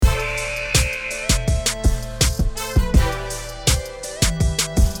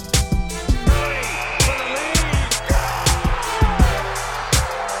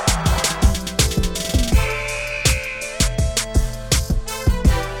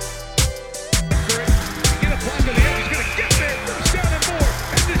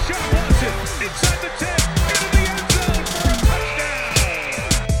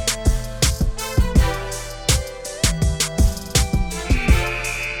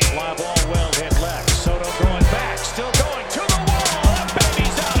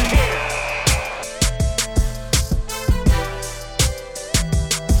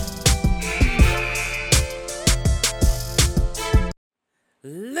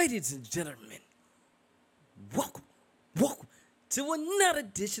Ladies and gentlemen, welcome to another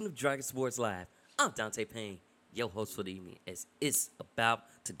edition of Dragon Sports Live. I'm Dante Payne, your host for the evening, as it's about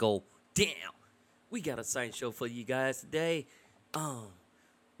to go down. We got a exciting show for you guys today.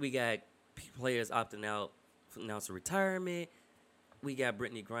 We got players opting out for announcing retirement. We got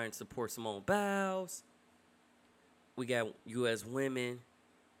Brittany Griner support Simone Biles. We got U.S. women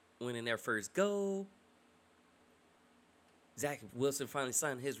winning their first goal. Zach Wilson finally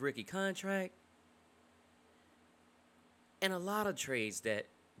signed his rookie contract. And a lot of trades that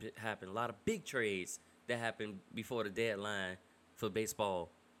happened, a lot of big trades that happened before the deadline for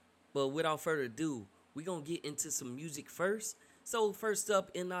baseball. But without further ado, we're going to get into some music first. So first up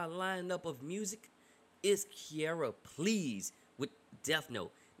in our lineup of music is Kiara Please with Death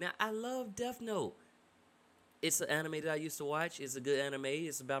Note. Now, I love Death Note. It's an anime that I used to watch. It's a good anime.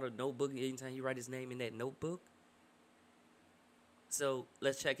 It's about a notebook. Anytime you write his name in that notebook. So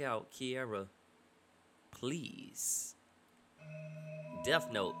let's check out Kiara Please.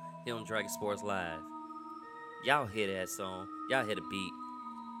 Death Note here on Dragon Sports Live. Y'all hear that song. Y'all hear the beat.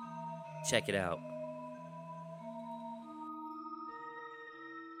 Check it out.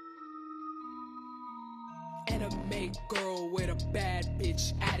 Anime girl with a bad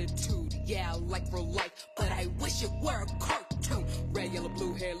bitch attitude. Yeah, like real life, but I wish it were a cartoon. Red, yellow,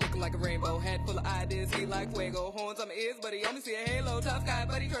 blue hair looking like a rainbow. Head full of ideas, he like fuego. Horns on my ears, but he only see a halo. Tough guy,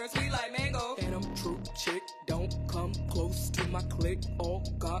 but he turns sweet like mango. And I'm true chick, don't come close to my clique. All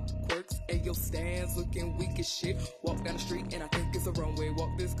got quirks, ayo stands looking weak as shit. Walk down the street and I think it's a runway.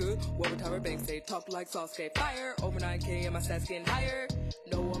 Walk this good, what would Tyra Banks say? Talk like Sasuke, fire. Over 9K and my stats getting higher.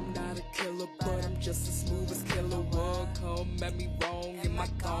 No, I'm not a killer, but I'm just as smooth as killer would. Come at me wrong, in my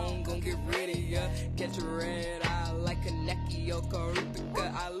thong, gon' get rid of ya. Catch a red eye like a Neki or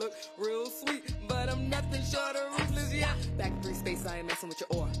Karutika. I look real sweet, but I'm nothing short of ruthless, yeah. Back 3 space, I ain't messing with your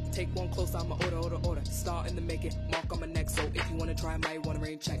aura. Take one close, I'ma order. Start in the make it, mark on my neck, so if you wanna try, might wanna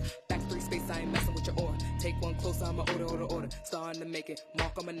rain check. Back 3 space, I ain't messing with your aura. Take one close, I'ma order. Start in the make it,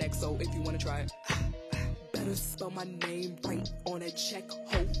 mark on my neck, so if you wanna try it. Better spell my name right on a check,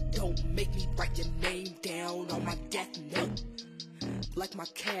 ho. Don't make me write your name down on my death note. Like my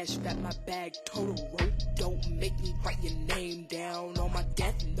cash, fat my bag, total rope. Don't make me write your name down on my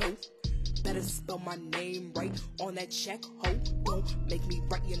death note. Better spell my name right on that check, ho. Don't make me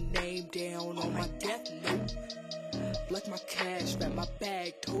write your name down on my death note. Like my cash, fat my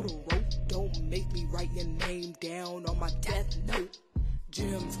bag, total rope. Don't make me write your name down on my death note.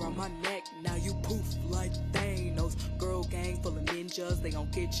 Gems round my neck, now you poof like Thanos. Girl gang full of ninjas, they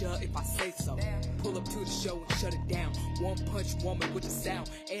gon' get ya if I say so. Pull up to the show and shut it down. One punch woman with the sound.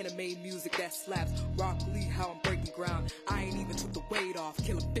 Anime music that slaps. Rock Lee, how I'm breaking ground. I ain't even took the weight off.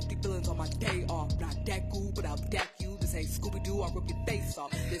 Killing 50 villains on my day off. Not that cool, but I'll deck you. This ain't Scooby-Doo, I'll rip your face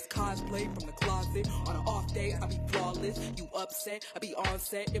off. This cosplay from the closet. On an off day, I be flawless. You upset, I be on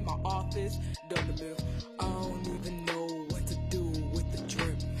set in my office. Done the mill. I don't even know what to do with the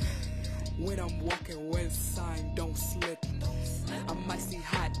drip. When I'm walking west side, don't slip. I might see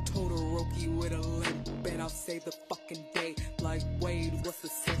hot Todoroki with a limp, and I'll save the fucking day. Like Wade, what's the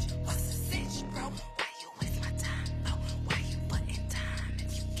cinch? What's the cinch, bro? Why you waste my time? Oh, why you putting time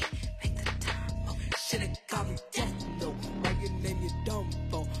if you can't make the time? Oh, should've got me death note. Why you name your dumb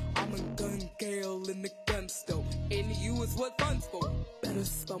foe? I'm a gun gale in the gun store. And you is what fun's for. Better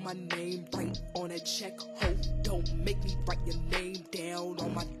spell my name right on a check, ho. Don't make me write your name down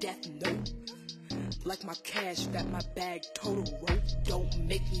on my death note. Like my cash, fat my bag, total rope. Don't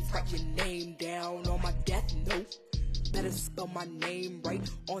make me write your name down on my death note. Better spell my name right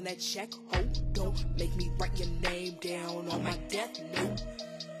on that check, ho. Don't make me write your name down on my death note.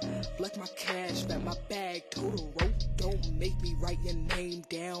 Like my cash, fat my bag, total rope. Don't make me write your name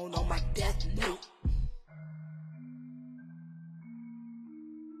down on my death note.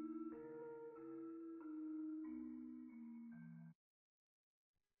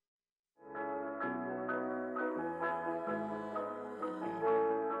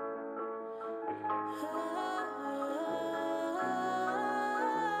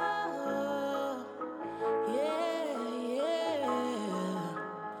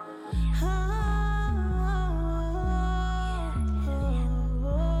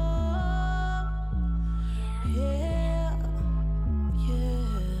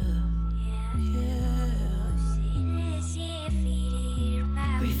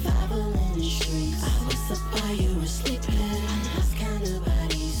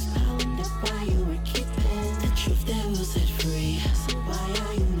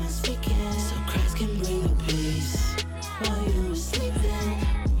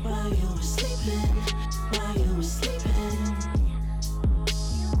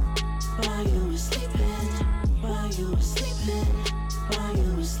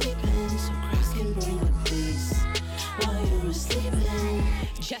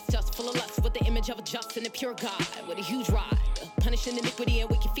 of a just and a pure God with a huge rod, punishing iniquity and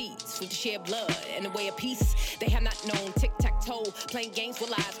wicked feats with the shed blood and the way of peace. They have not known tic-tac-toe, playing games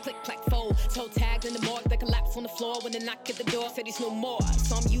with lies, click-clack foe. Toe tagged in the morgue, they collapse on the floor when they knock at the door, said he's no more.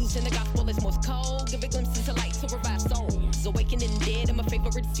 Some using the gospel as Morse code, giving glimpses of light to revive souls. Awakening the dead in my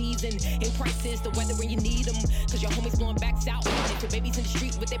favorite season. In crisis, the weather when you need them, cause your homies blowing backs out. If your babies in the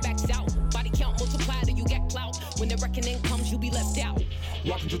street with their backs out, body count multiplied or you get clout. When the reckoning comes, you'll be left out.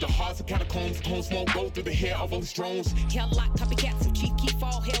 Walking through the hearts of catacombs, cones won't go through the hair of those drones. Hell lot copycats of cheap keep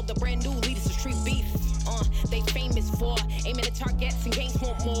all hail the brand new leaders of street beef. They famous for aiming at targets and gains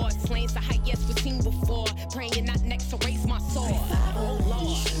want more. Slaying's the height, yes, we've seen before. Praying you're not next to raise my sword. Oh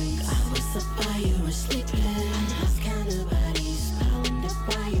Lord. I was up while you were sleeping. I lost count of bodies. I wonder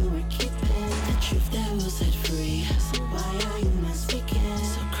why you were keeping the truth that will set free. So why are you not speaking?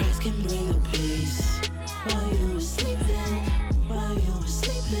 So Christ can bring a peace. While you were sleeping, while you were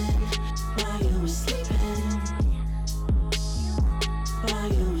sleeping, while you were sleeping, while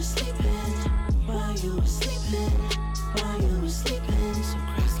you were sleeping, while you were sleeping, while you were sleeping, so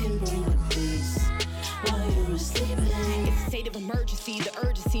Christ can bring a peace. While you were sleeping. It's a state of emergency. The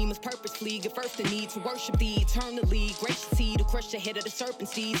urgency must purposefully give first the need to worship thee eternally. Graciously to crush the head of the serpent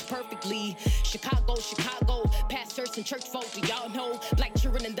seeds perfectly. Chicago, Chicago, pastors and church folk, do y'all know? Black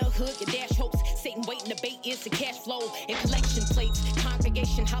children in the hood, your dash hopes. Satan waiting to bait instant cash flow and collection plates.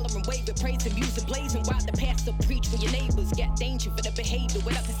 Congregation hollering, waving, praising, music blazing while the pastor preach when your neighbors got danger for the behavior.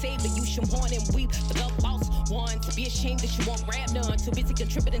 Without the savior, you should mourn and weep for the lost one. To be ashamed that you won't grab none. Too busy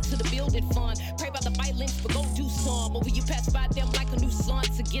contributing to the building fund. Pray about the violence, but go do some. Or will you pass by them like a new son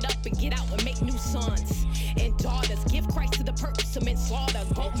to get up and get out and make new sons and daughters? Give Christ to the purpose of manslaughter.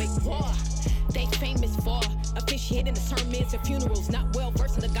 Go make war. They famous for officiating the sermons and funerals. Not well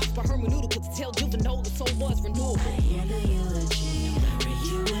versed in the gospel hermeneutical to tell juvenile the soul was renewable. I hear the eulogy. Remember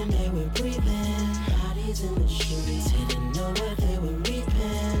you when they were breathing. Bodies in the streets, didn't know what they were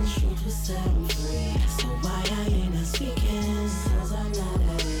reaping. Truth was set them free. So why are you not speaking? Souls are not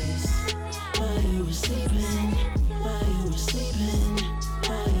at ease. While you were sleeping, while you were sleeping,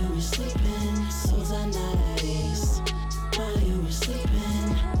 while you were sleeping, souls are not at ease. While you were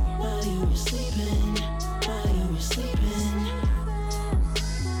sleeping, while you were sleeping, while you were sleeping,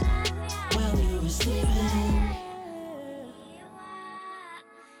 while you were sleeping.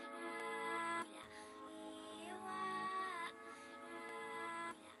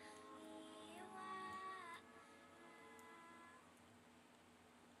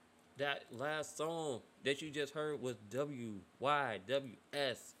 That last song that you just heard was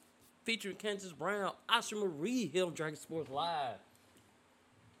WYWS featuring Candace Brown, Asha Marie, here on Dragon Sports Live.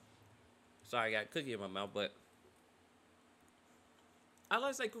 Sorry, I got a cookie in my mouth, but I'd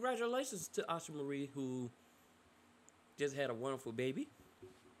like to say congratulations to Asha Marie, who just had a wonderful baby.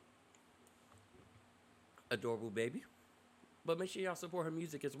 Adorable baby. But make sure y'all support her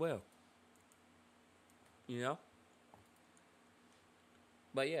music as well. You know?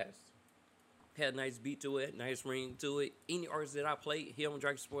 But yes, had a nice beat to it, nice ring to it. Any artists that I play here on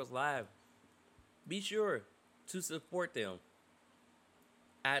Dragon Sports Live, be sure to support them.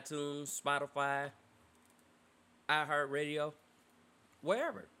 iTunes, Spotify, iHeartRadio,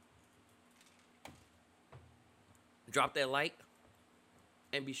 wherever. Drop that like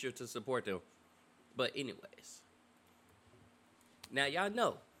and be sure to support them. But anyways, now y'all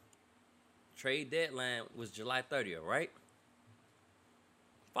know trade deadline was July 30th, right?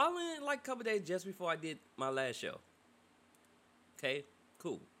 Following like a couple days just before I did my last show. Okay,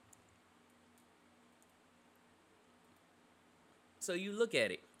 cool. So you look at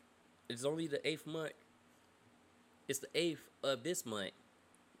it. It's only the 8th month. It's the 8th of this month.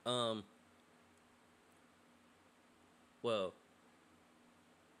 Well,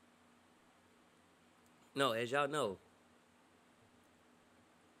 no, as y'all know,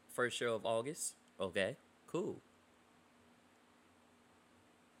 first show of August. Okay, cool.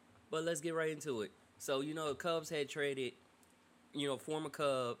 But let's get right into it. So, the Cubs had traded, former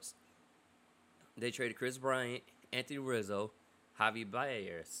Cubs. They traded Chris Bryant, Anthony Rizzo, Javi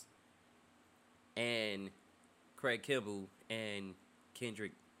Baez, and Craig Kimbrell, and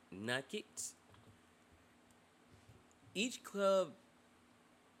Kendrick Nuggets. Each club,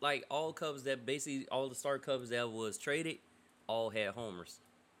 like all Cubs that basically, all the star Cubs that was traded, all had homers.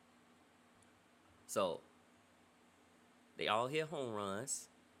 So, they all hit home runs.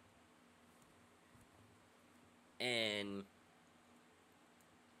 And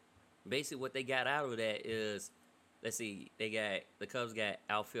basically what they got out of that is, the Cubs got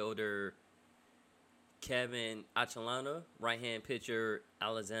outfielder Kevin Achalana, right-hand pitcher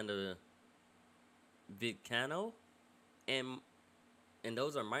Alexander Vicano, and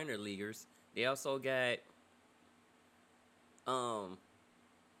those are minor leaguers. They also got a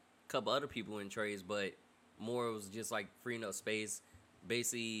couple other people in trades, but more was just like freeing up space.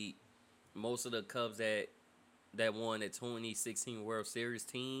 Basically, most of the Cubs that won the 2016 World Series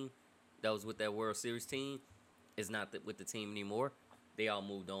team, that was with that World Series team, is not with the team anymore. They all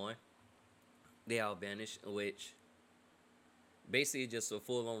moved on. They all vanished, which basically just a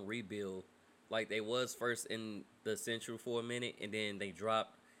full-on rebuild. Like, they was first in the Central for a minute, and then they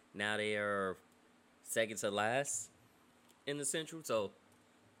dropped. Now they are second to last in the Central, so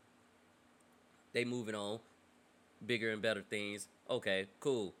they moving on. Bigger and better things. Okay,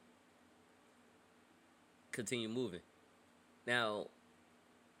 cool. Continue moving. Now,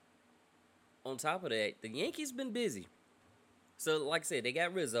 on top of that, the Yankees been busy. So, like I said, they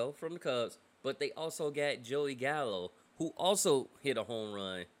got Rizzo from the Cubs, but they also got Joey Gallo, who also hit a home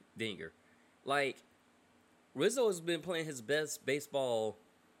run dinger. Like, Rizzo has been playing his best baseball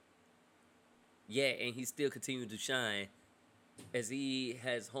yet, and he still continued to shine as he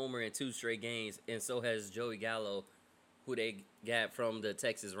has homer in 2 straight games, and so has Joey Gallo, who they got from the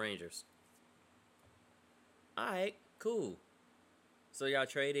Texas Rangers. All right, cool. So y'all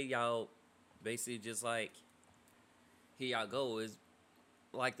traded, y'all basically just like, here y'all go. Is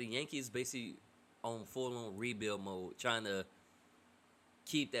like the Yankees basically on full-on rebuild mode, trying to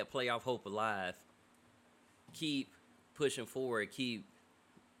keep that playoff hope alive, keep pushing forward, keep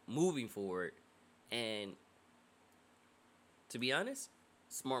moving forward, and to be honest,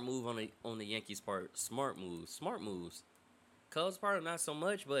 smart move on the Yankees' part. Smart moves. Cubs' part, not so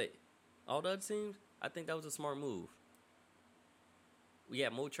much, but all the other teams, I think that was a smart move. We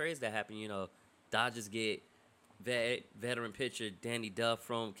got more trades that happen. You know, Dodgers get veteran pitcher Danny Duff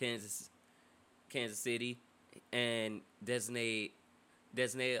from Kansas City, and designate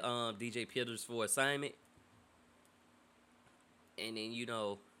DJ Peters for assignment. And then, you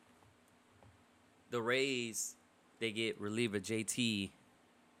know, the Rays, they get reliever JT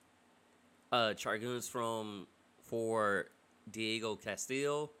Chargoons for Diego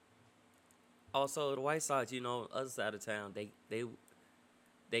Castillo. Also, the White Sox, you know, other side of town, they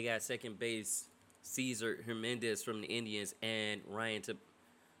got second base Cesar Hernandez from the Indians and Ryan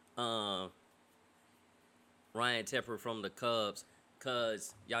Tepper from the Cubs.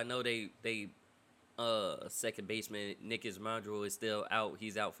 Cause y'all know they second baseman Nick Ismandro is still out.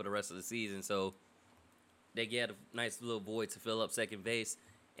 He's out for the rest of the season, so they get a nice little void to fill up second base.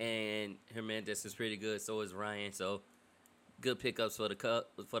 And Hernandez is pretty good. So is Ryan. So good pickups for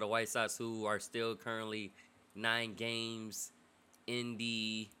the White Sox, who are still currently 9 games in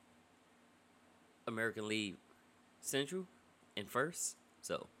the American League Central and first.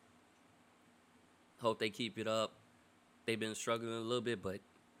 So hope they keep it up. They've been struggling a little bit, but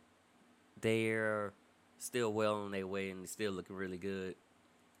they're still well on their way and they're still looking really good.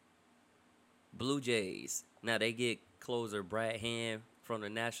 Blue Jays. Now they get closer Brad Hand from the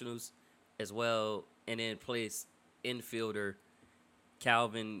Nationals as well, and then place infielder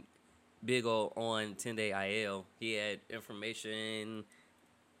Calvin Biggio on 10-day IL. He had inflammation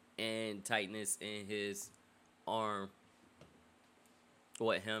and tightness in his arm,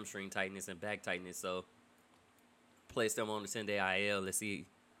 hamstring tightness and back tightness. So placed him on the 10-day IL. Let's see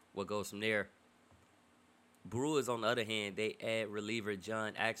what goes from there. Brewers, on the other hand, they add reliever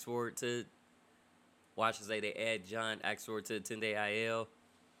John Axford to. They add John Axford to the 10-day IL,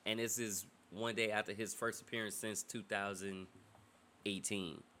 and this is one day after his first appearance since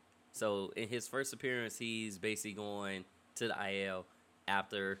 2018. So in his first appearance, he's basically going to the IL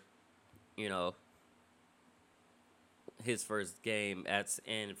after, you know, his first game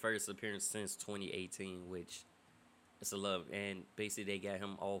and first appearance since 2018, which is a love. And basically, they got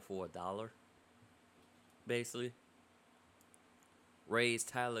him all for $1. Basically, Rays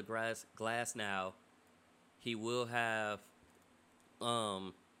Tyler Glass now. He will have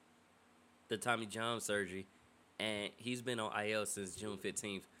the Tommy John surgery, and he's been on IL since June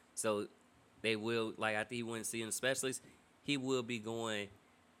 15th. So they will, like, after he went seeing a specialist, he will be going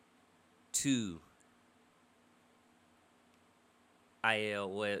to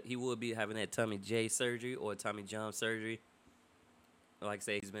IL. Well, he will be having that Tommy J surgery or Tommy John surgery. Like I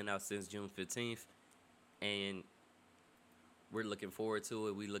say, he's been out since June 15th, and we're looking forward to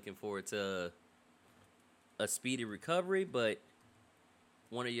it. We're looking forward to a speedy recovery, but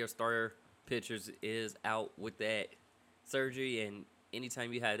one of your starter pitchers is out with that surgery, and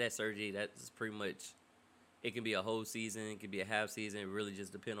anytime you have that surgery, that's pretty much, it can be a whole season, it can be a half season. It really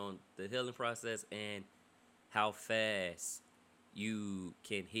just depends on the healing process and how fast you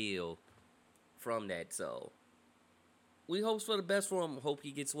can heal from that. So we hope for the best for him. Hope he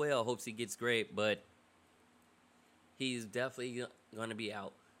gets well. Hopes he gets great, but he's definitely going to be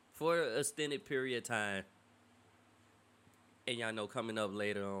out for an extended period of time. And y'all know coming up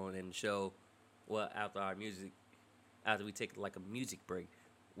later on in the show, well, after we take like a music break,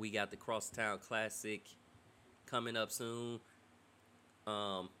 we got the Crosstown Classic coming up soon.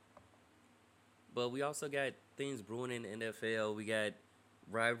 But we also got things brewing in the NFL. We got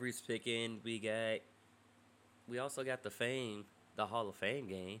rivalries picking. We also got the Hall of Fame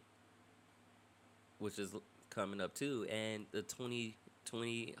game, which is coming up too, and the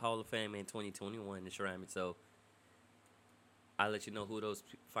 2020 Hall of Fame and 2021 enshrinement. So I'll let you know who those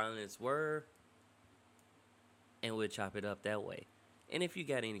finalists were, and we'll chop it up that way. And if you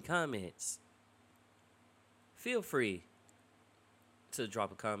got any comments, feel free to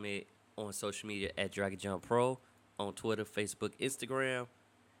drop a comment on social media at Dragon Jump Pro on Twitter, Facebook, Instagram.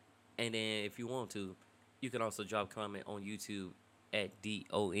 And then if you want to, you can also drop a comment on YouTube at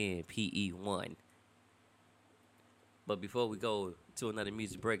DONPE1. But before we go to another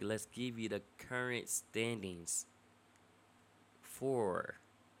music break, let's give you the current standings for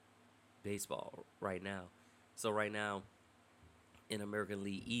baseball right now. So right now in American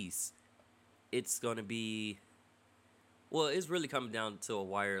League East, it's going to be, well, it's really coming down to a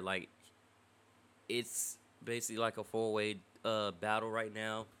wire. Like, it's basically like a four-way battle right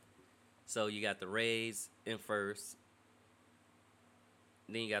now. So you got the Rays in first,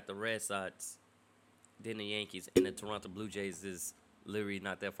 then you got the Red Sox, then the Yankees, and the Toronto Blue Jays is literally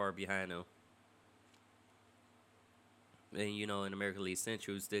not that far behind them. And, you know, in American League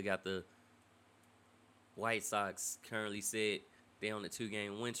Central, you still got the White Sox currently sit. They're on a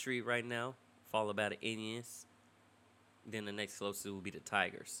 2-game win streak right now, followed by the Indians. Then the next closest will be the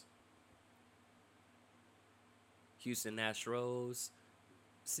Tigers. Houston Astros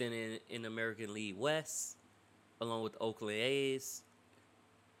sitting in American League West, along with Oakland A's.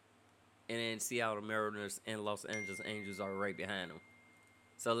 And then Seattle Mariners and Los Angeles Angels are right behind them.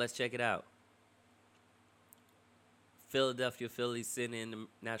 So let's check it out. Philadelphia Phillies sitting in the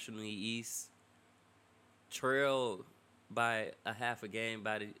National League East, trailed by a half a game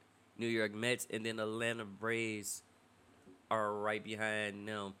by the New York Mets, and then the Atlanta Braves are right behind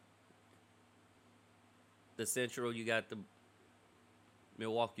them. The Central, you got the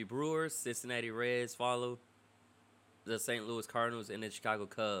Milwaukee Brewers, Cincinnati Reds follow, the St. Louis Cardinals, and the Chicago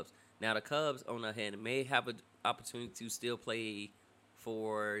Cubs. Now, the Cubs, on the other hand, may have an opportunity to still play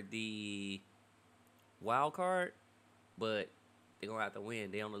for the wild card, but they're going to have to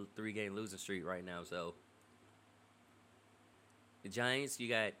win. They're on a 3-game losing streak right now. So, the Giants, you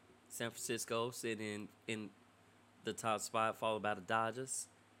got San Francisco sitting in the top spot, followed by the Dodgers,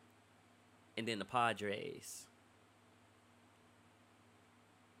 and then the Padres.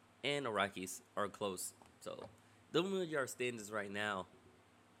 And the Rockies are close. So, those are your standings right now.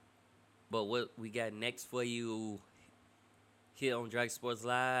 But what we got next for you here on Dragon Sports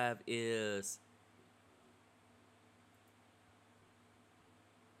Live is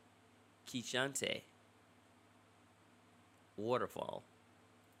Kishante Waterfall.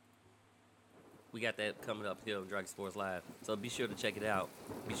 We got that coming up here on Dragon Sports Live. So be sure to check it out.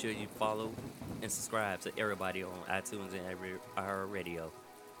 Be sure you follow and subscribe to everybody on iTunes and iHeartRadio.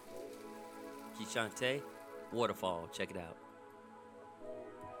 Kishante Waterfall. Check it out.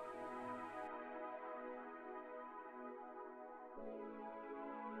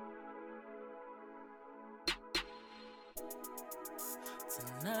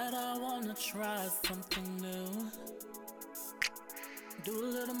 Tonight I wanna try something new. Do a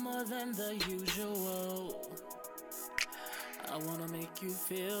little more than the usual. I wanna make you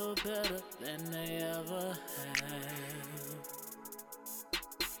feel better than they ever have.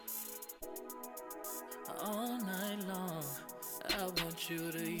 All night long, I want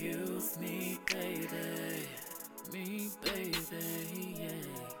you to use me, baby. Me, baby, yeah.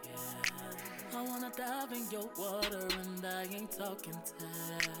 I wanna dive in your water and I ain't talking tap.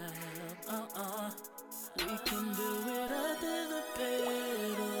 We can do it up in the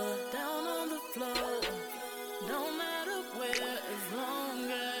bed or down on the floor. Don't matter where, as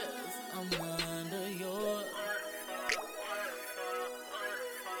long as I'm under your.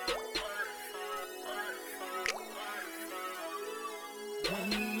 When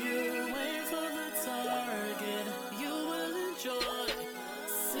you aim for the target, you will enjoy.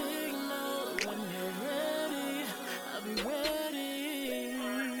 Signal when you're ready, I'll be ready.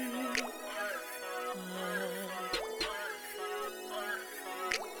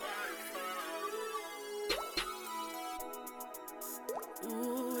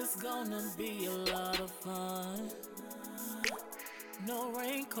 Ooh, it's gonna be a lot of fun. No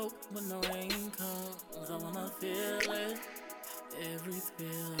raincoat when the rain comes. I wanna feel it. Every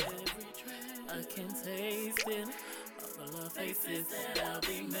thrill, I can taste it. full of faces that I'll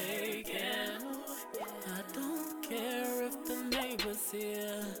be making. I don't care if the neighbors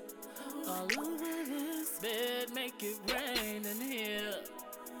here. All over this bed, make it rain in here.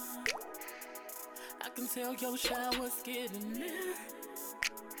 I can tell your shower's getting near.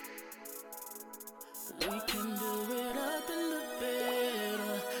 We can do it up in the bed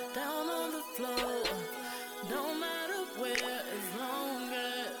or down on the floor. Don't matter where, as long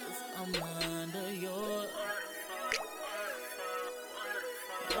as I'm under your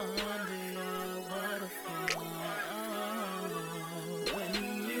waterfall. When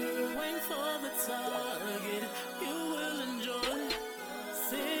you wait for the target, you will enjoy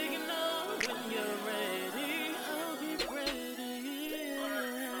signal when you're ready. I'll be ready.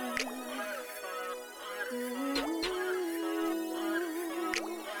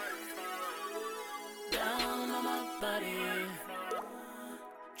 Down on my body,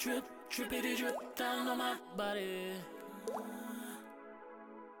 drip, drippity drip down on my body.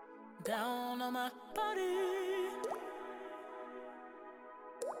 Down on my body.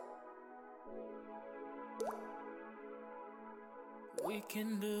 We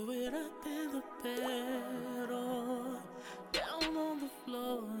can do it up in the bed or down on the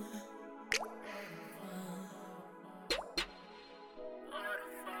floor.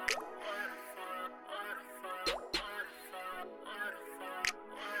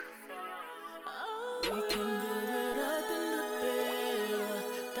 We can do it up in the bed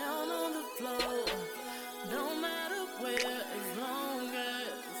or down on the floor. Don't matter where, as long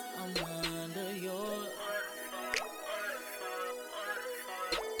as I'm under your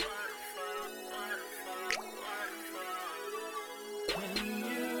when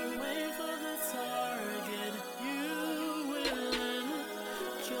you wait for the target, you will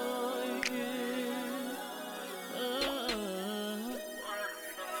enjoy it.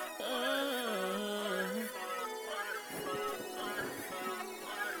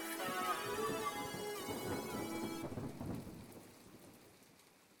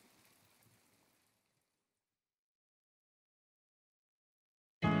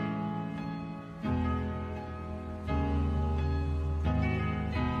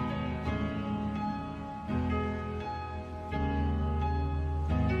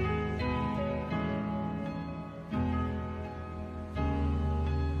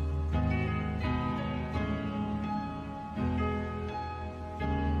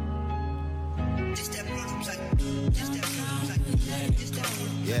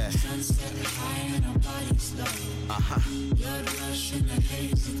 Yeah. Blood rush in the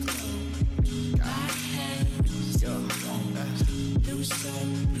hazy glow. My hands do so,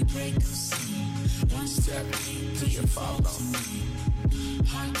 we break the scene. One step, do you follow?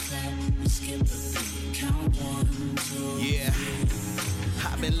 Heart clap, we skip a beat. Count 1, 2, yeah.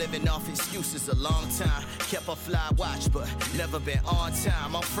 I've been living off excuses a long time. Kept a fly watch, but never been on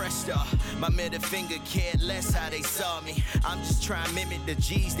time. I'm fresh though. My middle finger cared less how they saw me. I'm just trying to mimic the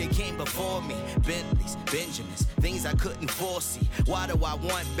G's that came before me. Bentleys, Benjamins, things I couldn't foresee. Why do I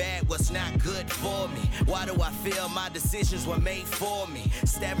want bad what's not good for me? Why do I feel my decisions were made for me?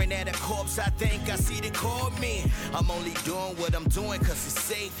 Staring at a corpse, I think I see the core me. I'm only doing what I'm doing cause it's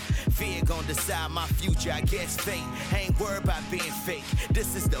safe. Fear gon' decide my future, I guess fate. Ain't worried about being fake.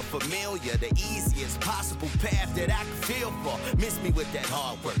 This is the familiar, the easiest possible path that I can feel for. Miss me with that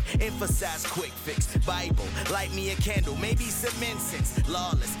hard work, emphasize quick fix. Bible, light me a candle, maybe some incense.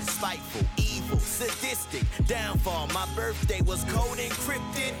 Lawless, spiteful, evil, sadistic. Downfall, my birthday was code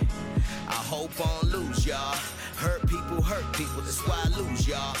encrypted. I hope I don't lose y'all. Hurt people, that's why I lose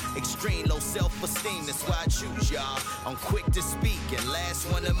y'all. Extreme low self-esteem, that's why I choose y'all. I'm quick to speak and last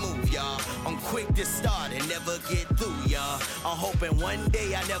one to move y'all. I'm quick to start and never get through y'all. I'm hoping one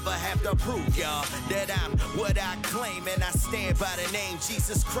day I never have to prove y'all that I'm what I claim, and I stand by the name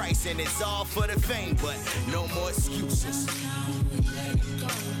Jesus Christ, and it's all for the fame, but no more excuses.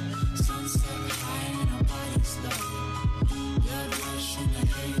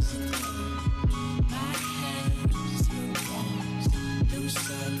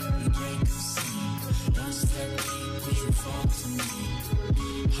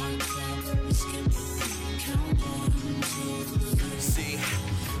 See,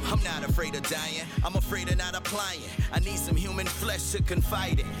 I'm not afraid of dying, I'm afraid of not applying. I need some human flesh to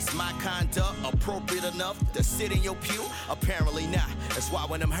confide in. Is my conduct appropriate enough to sit in your pew? Apparently not. That's why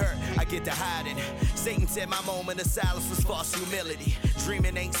when I'm hurt, I get to hiding. Satan said my moment of silence was false humility.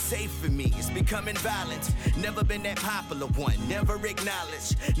 Dreaming ain't safe for me, it's becoming violent. Never been that popular one, never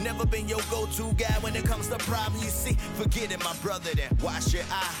acknowledged. Never been your go-to guy when it comes to problems. You see, forgetting my brother, then wash your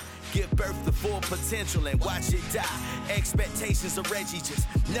eye. Give birth to full potential and watch it die. Expectations of Reggie just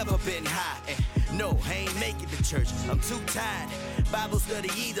never been high. And no, I ain't making the church, I'm too tired. Bible study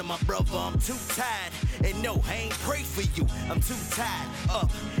either, my brother, I'm too tired. And no, I ain't pray for you, I'm too tied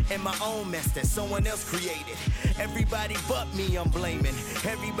up in my own mess that someone else created. Everybody but me, I'm blaming.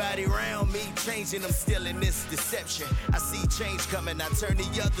 Everybody around me changing, I'm still in this deception. I see change coming, I turn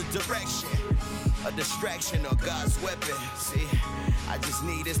the other direction. A distraction or God's weapon. See, I just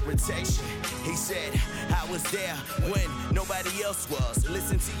need his protection. He said, I was there when nobody else was.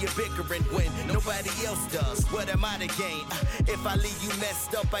 Listen to your bickering when nobody else does. What am I to gain? If I leave you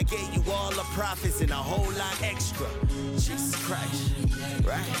messed up, I gave you all the profits and a whole lot extra. Jesus Christ,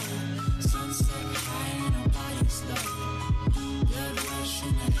 right? Sunset high and our bodies low. Blood rush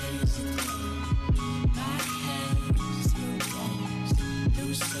in a hazy glow. My hands, your bones.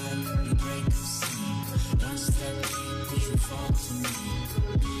 New sun, we break the scene. One step deep, you fall to me.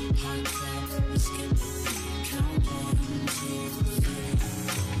 High clap, we skip the beat. Count 1, 2, 3.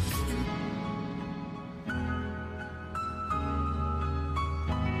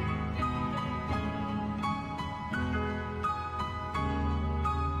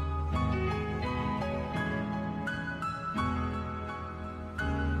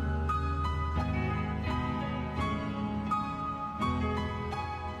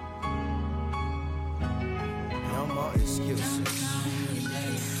 No more excuses.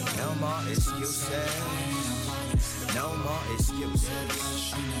 No more excuses. No more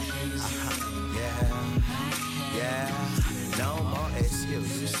excuses. Yeah. No more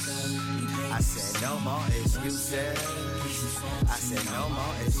excuses. I said no more excuses. I said no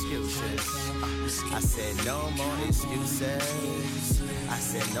more excuses. I said no more excuses. I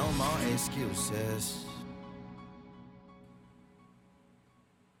said no more excuses.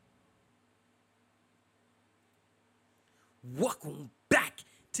 Welcome back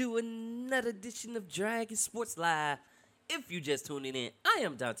to another edition of Dragon Sports Live. If you just tuning in, I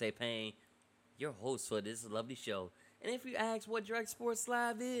am Dante Payne, your host for this lovely show. And if you ask what Dragon Sports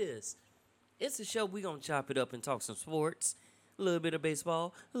Live is, it's a show we gonna chop it up and talk some sports, a little bit of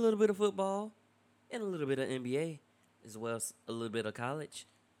baseball, a little bit of football, and a little bit of NBA, as well as a little bit of college.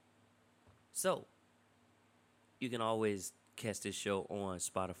 So, you can always catch this show on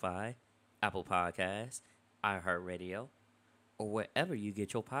Spotify, Apple Podcasts, iHeartRadio, or wherever you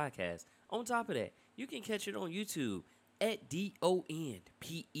get your podcast. On top of that, you can catch it on YouTube at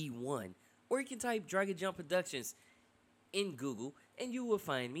DONPE1, or you can type Dragon Jump Productions in Google and you will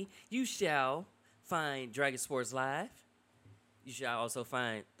find me. You shall find Dragon Sports Live. You shall also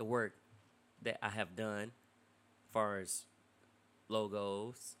find the work that I have done as far as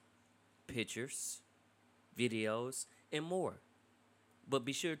logos, pictures, videos, and more. But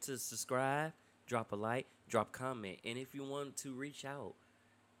be sure to subscribe, drop a like, drop a comment. And if you want to reach out,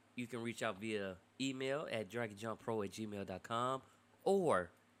 you can reach out via email at dragonjumppro@gmail.com,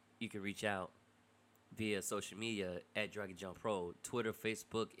 or you can reach out via social media at dragonjumppro, Twitter,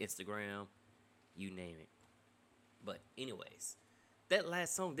 Facebook, Instagram, you name it. But anyways, that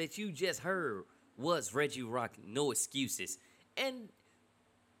last song that you just heard was Reggie Rock, No Excuses. And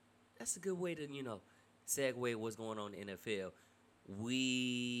that's a good way to, segue what's going on in the NFL.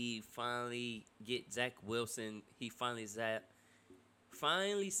 We finally get Zach Wilson. He finally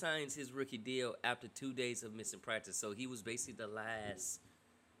signs his rookie deal after 2 days of missing practice. So he was basically the last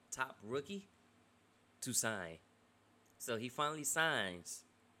top rookie to sign. So he finally signs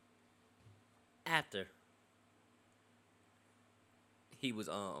after he missed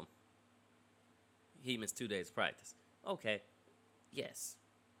 2 days of practice. Okay. Yes.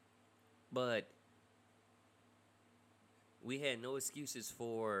 But we had no excuses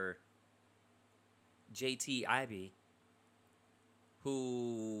for JT Ivy,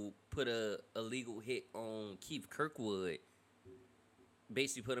 who put a illegal hit on Keith Kirkwood,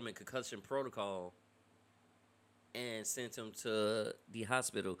 basically put him in concussion protocol and sent him to the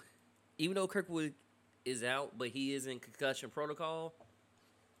hospital. Even though Kirkwood is out, but he is in concussion protocol.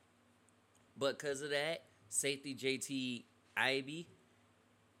 But because of that, safety JT Ivy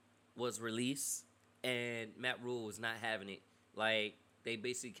was released. And Matt Rule was not having it. Like, they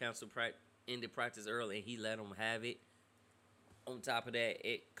basically ended practice early, and he let him have it. On top of that,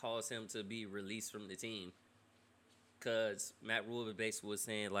 it caused him to be released from the team. Because Matt Rule basically was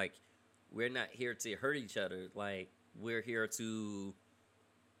saying, like, we're not here to hurt each other. Like, we're here to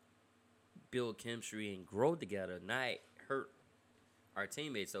build chemistry and grow together, not hurt our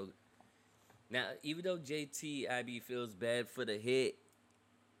teammates. So, now, even though JT feels bad for the hit,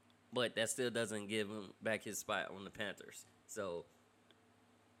 but that still doesn't give him back his spot on the Panthers. So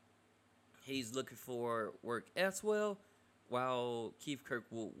he's looking for work as well, while Keith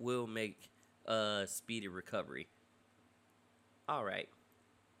Kirkwood will make a speedy recovery. All right.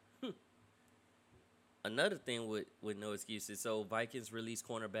 Another thing with no excuses. So Vikings released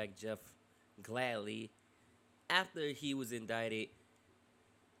cornerback Jeff Gladney after he was indicted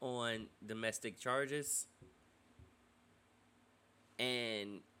on domestic charges.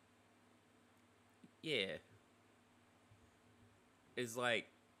 And yeah, it's like,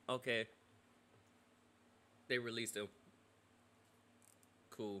 okay, they released him.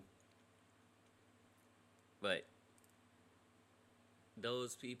 Cool. But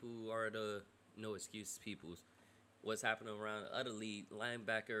those people are the no excuse peoples. What's happening around the other league?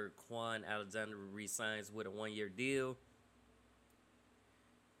 Linebacker Quan Alexander resigns with a 1-year deal.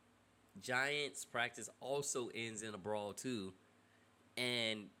 Giants practice also ends in a brawl too.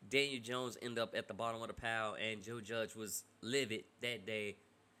 And Daniel Jones ended up at the bottom of the pile, and Joe Judge was livid that day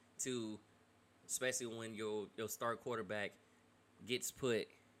too, especially when your star quarterback gets put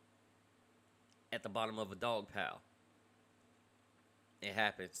at the bottom of a dog pile. It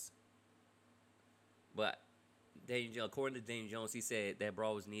happens. But according to Daniel Jones, he said that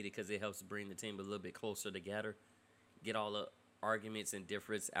brawl was needed because it helps bring the team a little bit closer together, get all the arguments and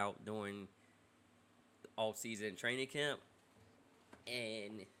difference out during the off-season training camp.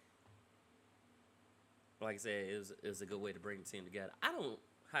 And like I said, it was a good way to bring the team together. I don't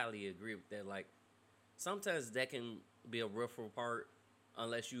highly agree with that. Like, sometimes that can be a rougher part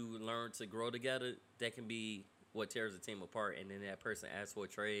unless you learn to grow together. That can be what tears the team apart, and then that person asks for a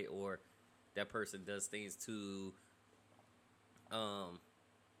trade, or that person does things to hurt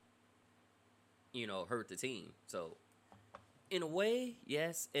the team. So in a way,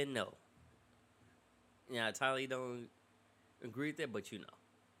 yes and no. Yeah, I entirely don't agree with that, but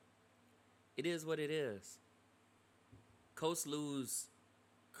it is what it is. Colts lose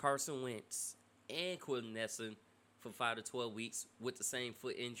Carson Wentz and Quentin Nelson for 5 to 12 weeks with the same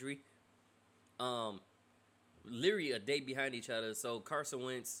foot injury. Literally a day behind each other. So Carson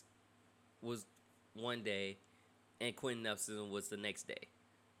Wentz was one day, and Quentin Nelson was the next day.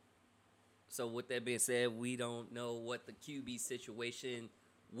 So with that being said, we don't know what the QB situation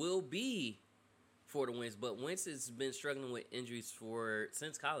will be for the Wentz, but Wentz has been struggling with injuries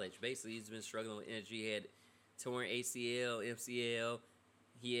since college. Basically, he's been struggling with injury. He had torn ACL, MCL.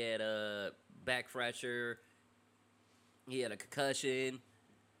 He had a back fracture. He had a concussion.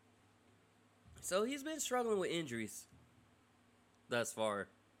 So he's been struggling with injuries thus far.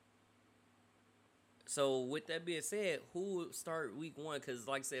 So with that being said, who will start week 1? Because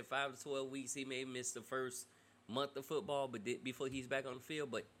like I said, 5 to 12 weeks, he may miss the first month of football, but before he's back on the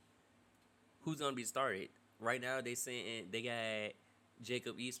field. But who's going to be started? Right now, they saying they got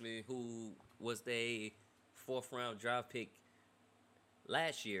Jacob Eastman, who was their 4th round draft pick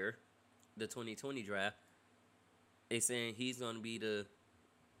last year, the 2020 draft. They saying he's going to be the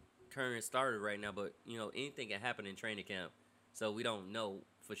current starter right now, but anything can happen in training camp, so we don't know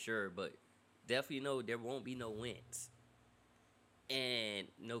for sure. But definitely know there won't be no Wentz and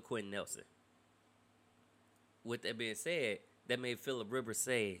no Quentin Nelson. With that being said, that made Phillip Rivers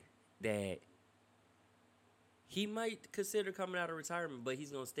say that he might consider coming out of retirement, but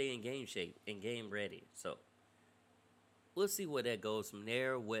he's gonna stay in game shape and game ready. So we'll see where that goes from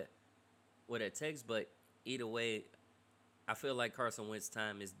there, what that takes. But either way, I feel like Carson Wentz's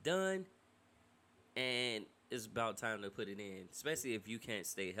time is done, and it's about time to put it in, especially if you can't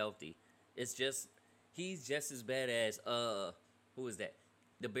stay healthy. He's just as bad as who was that?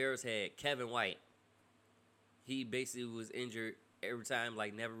 The Bears had Kevin White. He basically was injured every time,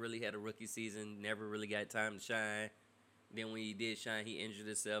 like never really had a rookie season, never really got time to shine. Then when he did shine, he injured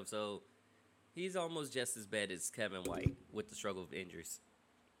himself. So he's almost just as bad as Kevin White with the struggle of injuries.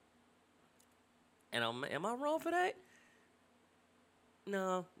 And am I wrong for that?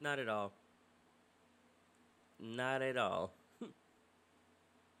 No, not at all. Not at all.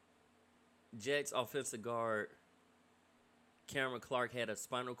 Jets offensive guard Cameron Clark had a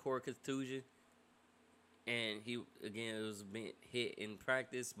spinal cord contusion, and he was being hit in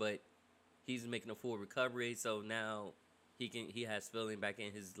practice, but he's making a full recovery. So now he has feeling back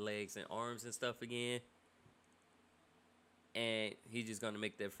in his legs and arms and stuff again, and he's just gonna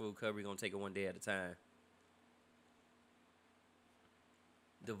make that full recovery. Gonna take it one day at a time.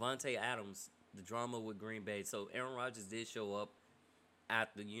 Devontae Adams, the drama with Green Bay. So Aaron Rodgers did show up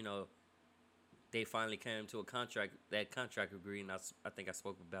after they finally came to a contract agreement. I think I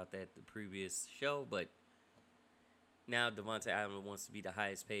spoke about that the previous show, but now Devontae Adams wants to be the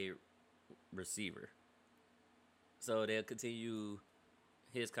highest paid receiver. So they'll continue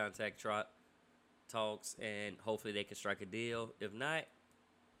his contract talks, and hopefully they can strike a deal. If not,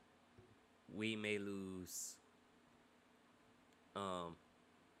 we may lose Yeah,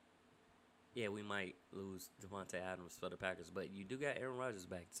 we might lose Devontae Adams for the Packers, but you do got Aaron Rodgers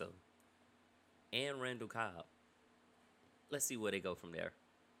back, so and Randall Cobb. Let's see where they go from there.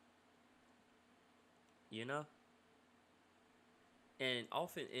 You know? And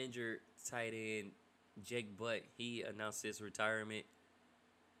often injured tight end Jake Butt, he announced his retirement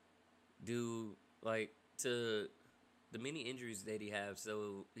due to the many injuries that he has.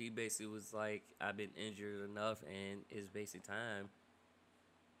 So he basically was like, I've been injured enough and it's basically time.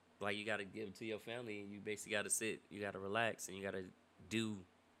 Like, you gotta give it to your family and you basically gotta sit, you gotta relax, and you gotta do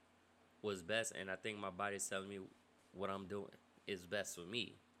what's best. And I think my body's telling me what I'm doing is best for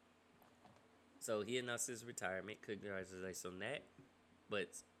me. So he announced his retirement. Congratulations on that. But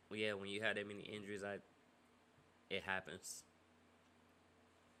yeah, when you have that many injuries, it happens.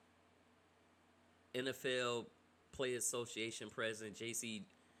 NFL Players Association President J.C.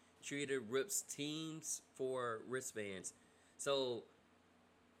 Treater rips teams for wristbands. So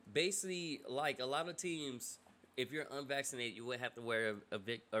basically, like a lot of teams, if you're unvaccinated, you would have to wear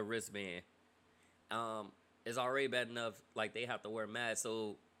a wristband. It's already bad enough, like they have to wear masks.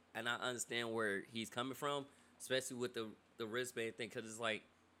 So, and I understand where he's coming from, especially with the wristband thing, because it's like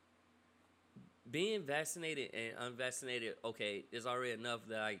being vaccinated and unvaccinated. Okay, it's already enough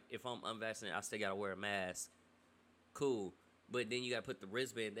that like if I'm unvaccinated, I still gotta wear a mask. Cool, but then you gotta put the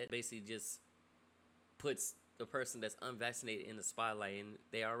wristband. That basically just puts the person that's unvaccinated in the spotlight, and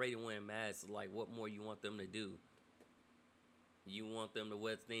they already wearing masks. Like, what more you want them to do? You want them to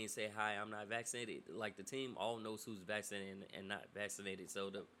wear things, say, hi, I'm not vaccinated. Like, the team all knows who's vaccinated and not vaccinated.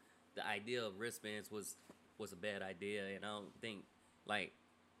 So the idea of wristbands was a bad idea, and I don't think, like,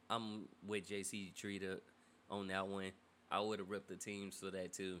 I'm with JC Treater on that one. I would have ripped the teams for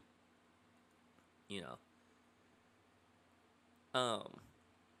that too. You know.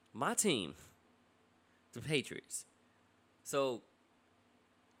 My team, the Patriots. So,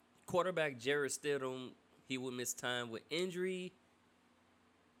 quarterback Jarrett Stidham, he would miss time with injury.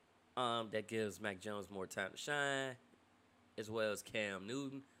 That gives Mac Jones more time to shine, as well as Cam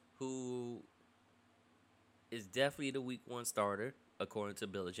Newton, who is definitely the week 1 starter, according to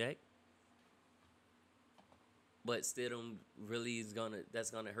Belichick. But Stidham really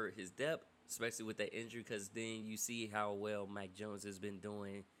that's gonna hurt his depth, especially with that injury, because then you see how well Mac Jones has been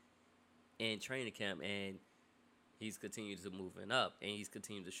doing in training camp, and he's continued to moving up, and he's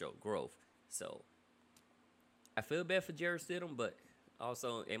continued to show growth. So I feel bad for Jarrett Stidham, but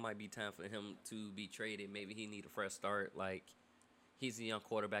also it might be time for him to be traded. Maybe he need a fresh start. Like, he's a young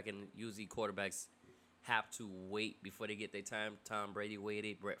quarterback, and usually quarterbacks have to wait before they get their time. Tom Brady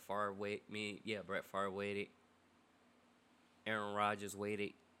waited. Brett Favre waited. Aaron Rodgers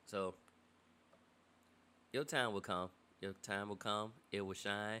waited. So your time will come. Your time will come. It will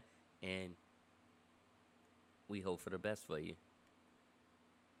shine, and we hope for the best for you.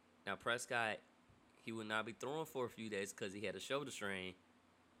 Now, Prescott, he will not be throwing for a few days because he had a shoulder strain.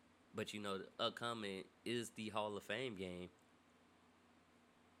 But, you know, the upcoming is the Hall of Fame game.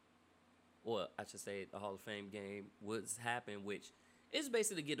 Well, I should say the Hall of Fame game was happening, which is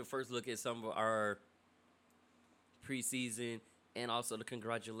basically to get the first look at some of our preseason, and also to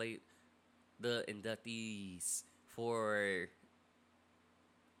congratulate the inductees for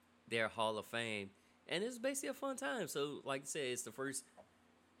their Hall of Fame. And it's basically a fun time. So, like I said, it's the first,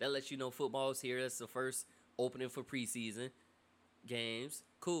 that lets you know football's here. That's the first opening for preseason games.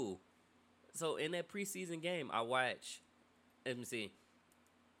 Cool. So, in that preseason game, I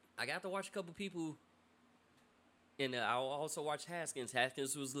got to watch a couple people, and I also watched Haskins.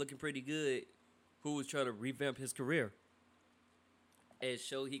 Haskins was looking pretty good, who was trying to revamp his career and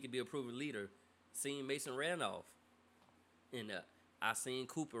show he could be a proven leader. Seeing Mason Randolph, and I seen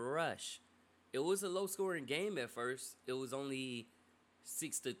Cooper Rush. It was a low-scoring game at first. It was only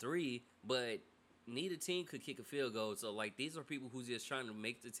 6-3, but neither team could kick a field goal. So, like, these are people who's just trying to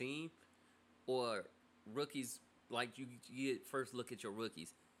make the team, or rookies. Like, you get first look at your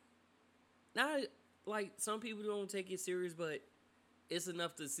rookies. Not, like, some people don't take it serious, but it's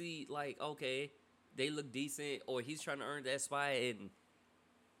enough to see, like, okay, they look decent, or he's trying to earn that spot, and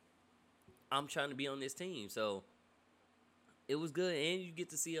I'm trying to be on this team. So it was good, and you get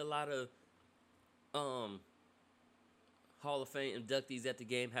to see a lot of Hall of Fame inductees at the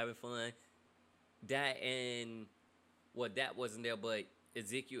game having fun. That wasn't there, but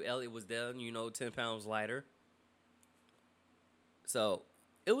Ezekiel Elliott was there, 10 pounds lighter. So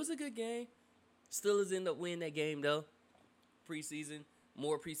it was a good game. Steelers end up winning that game, though. Preseason.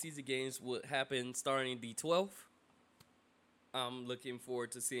 More preseason games will happen starting the 12th. I'm looking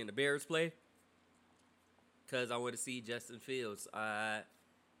forward to seeing the Bears play, because I want to see Justin Fields. I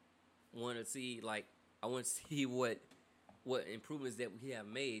want to see what what improvements that we have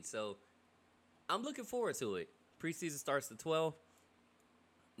made. So I'm looking forward to it. Preseason starts the 12th.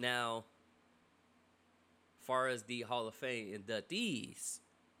 Now, far as the Hall of Fame inductees,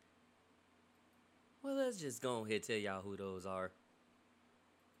 well, let's just go ahead and tell y'all who those are.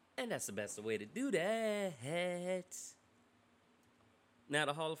 And that's the best way to do that. Now,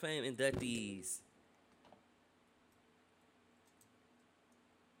 the Hall of Fame inductees.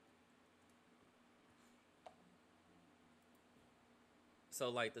 So,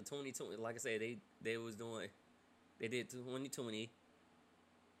 like, the 2020, like I said, they did 2020.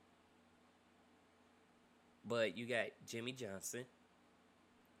 But you got Jimmy Johnson.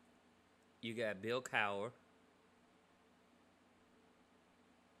 You got Bill Cowher.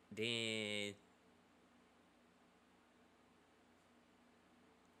 Then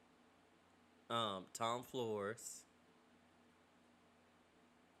Tom Flores.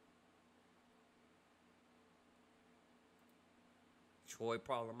 Troy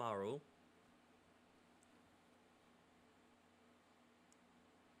Polamalu.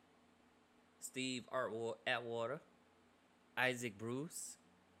 Steve Atwater. Isaac Bruce.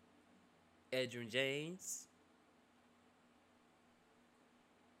 Edgerrin James.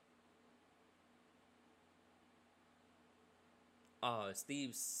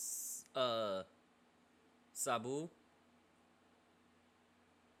 Steve Sabu.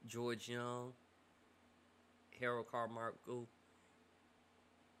 George Young. Harold Carmichael.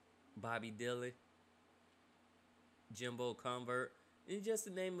 Bobby Dillon. Jimbo Convert. And just to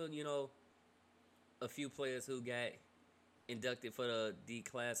name of, a few players who got inducted for the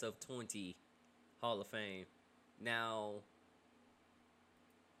class of 20 Hall of Fame. Now,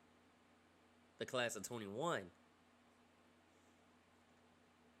 the class of 21.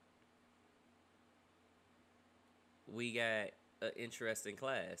 We got an interesting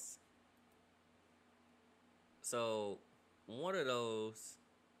class. So, one of those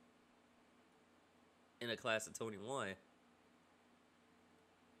in a class of 21,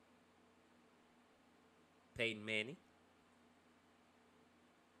 Peyton Manning.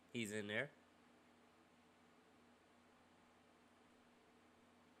 He's in there.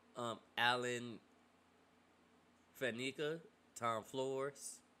 Alan Faneca, Tom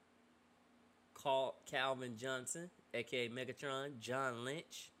Flores, Calvin Johnson, aka Megatron, John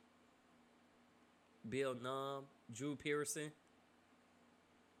Lynch, Bill Nom, Drew Pearson,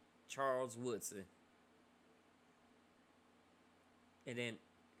 Charles Woodson. And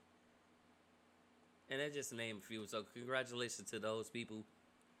that's just to name a few. So congratulations to those people.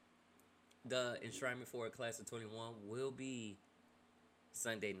 The enshrinement for a class of 21 will be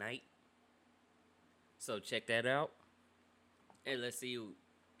Sunday night. So check that out. And let's see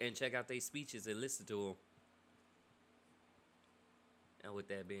and check out their speeches and listen to them. And with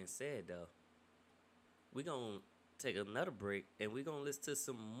that being said, though, we're going to take another break and we're going to listen to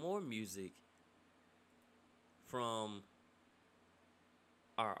some more music from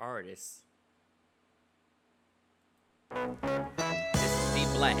our artists. This is D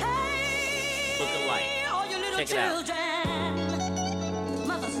Black. Book of Life. All you little Check it out. children,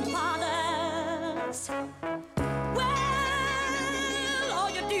 mothers and fathers. Well, all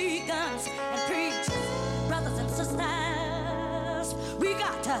your deacons and preachers, brothers and sisters. We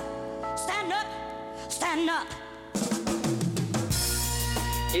got to stand up, stand up.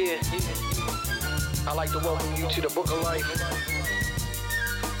 Yeah, I'd like to welcome you to the Book of Life.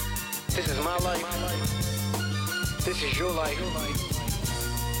 This is my life. This is your life.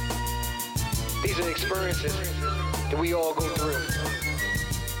 These are experiences that we all go through.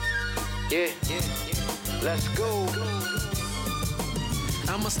 Yeah, let's go.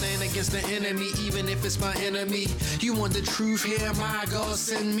 I'ma stand against the enemy, even if it's my enemy. You want the truth, here my God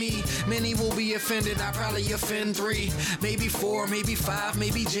send me. Many will be offended, I probably offend 3, maybe 4, maybe 5,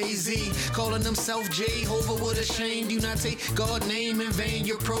 maybe Jay-Z. Calling himself Jehovah with a shame. Do not take God's name in vain.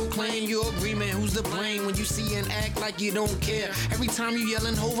 You proclaim your agreement, who's to blame when you see and act like you don't care? Every time you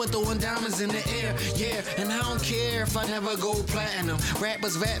yelling Hova, throwing diamonds in the air. Yeah, and I don't care if I never go platinum.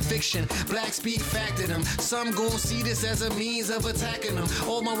 Rappers rap fiction, black speak fact to them. Some gon' see this as a means of attacking them.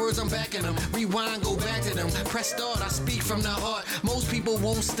 All my words, I'm backing them. Rewind, go back to them. Press start, I speak from the heart. Most people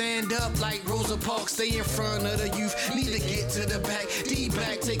won't stand up like Rosa Parks. Stay in front of the youth, need to get to the back. D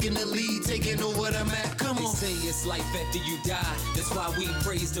Black taking the lead, taking over the map. Come on. say it's life after you die. That's why we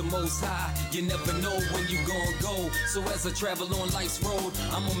praise the Most High. You never know when you gon' go. So as I travel on life's road,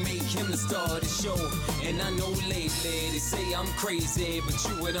 I'ma make him the star of the show. And I know lately they say I'm crazy, but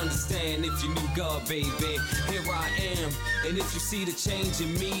you would understand if you knew God, baby. Here I am, and if you see the change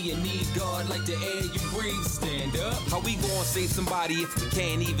in me, you need God like the air you breathe. Stand up. How we gon' save somebody if we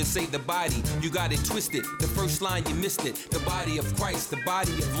can't even save the body? You got it twisted. The first line you missed it. The body of Christ, the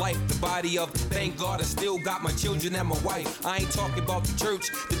body of life, the body of thank God I still got my children and my wife. I ain't talking about the church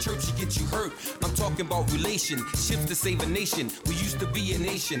will get you hurt. I'm talking about relationships to save a nation. We used to be a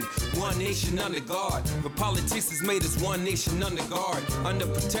nation, one nation under God. But politics has made us one nation under guard, under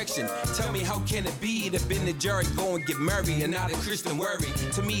protection. Tell me how can it be that Ben and Jerry go and get married and not a Christian worry?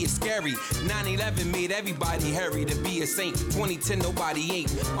 To me it's scary. 9/11 made everybody hurry to be a saint. 2010 nobody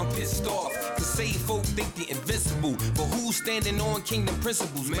ain't. I'm pissed off, cause saved folk think the invincible. But who's standing on kingdom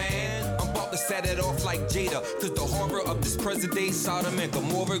principles, man? I'm about to set it off like Jada, cause the horror of this present day Sodom and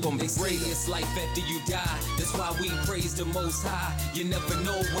Gomorrah gonna be great. It's life after you die. That's why we praise the Most High. You never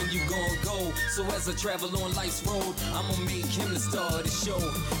know when you gon' go. So as I travel on life's road, I'ma make him the star of the show.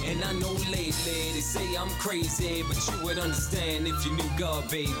 And I know lately they say I'm crazy, but you would understand if you knew God,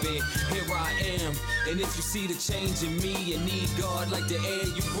 baby. Here I am, and if you see the change in me, you need God like the air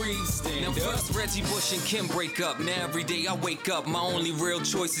you breathe. Stand now up. First Reggie Bush and Kim break up. Now every day I wake up, my only real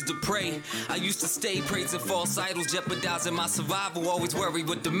choice is to pray. I used to stay praising false idols, jeopardizing my survival. Always worried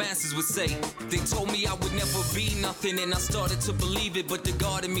what the masses would say. They told me I would never be nothing, and I started to believe it. But the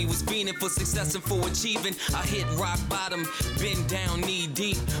God in me was fiending for success and for achieving. I hit rock bottom, been down knee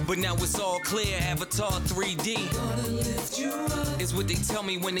deep, but now it's all clear. Avatar 3D. Gonna lift you up is what they tell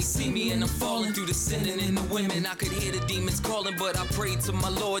me when they see me, and I'm falling through the sinning and the women. I could hear the demons calling, but I prayed to my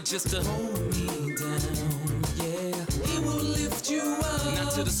Lord just to hold me down. Yeah, He will lift you up.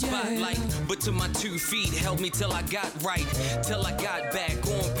 Not to the spotlight, but to my 2 feet. Held me till I got right, till I got back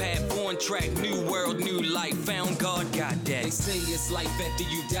on path, on track. New world, new life. Found God, got that. They say it's life after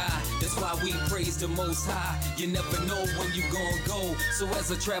you die. That's why we praise the Most High. You never know when you gon' go. So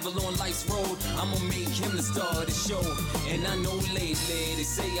as I travel on life's road, I'ma make him the star of the show. And I know lately they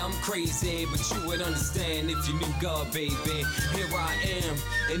say I'm crazy, but you would understand if you knew God, baby. Here I am,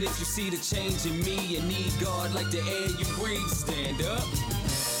 and if you see the change in me, you need God like the air you breathe. Stand up.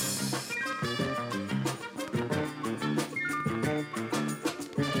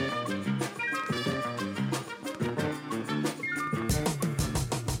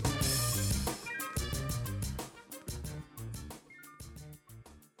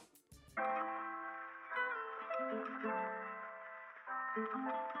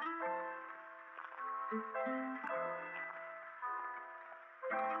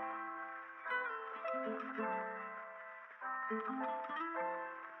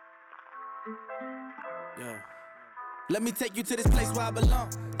 Let me take you to this place where I belong.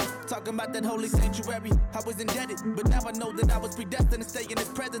 Talking about that holy sanctuary, I was indebted, but now I know that I was predestined to stay in His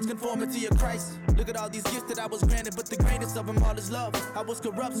presence, conformity of Christ. Look at all these gifts that I was granted, but the greatest of them all is love. I was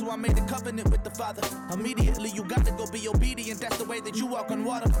corrupt, so I made a covenant with the Father. Immediately, you gotta go be obedient, that's the way that you walk on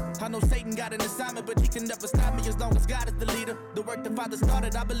water. I know Satan got an assignment, but he can never stop me as long as God is the leader. The work the Father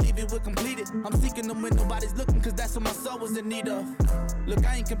started, I believe He will complete it. I'm seeking Him when nobody's looking, cause that's what my soul was in need of. Look,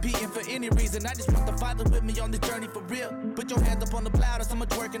 I ain't competing for any reason, I just want the Father with me on this journey for real. Put your hands up on the plow, there's so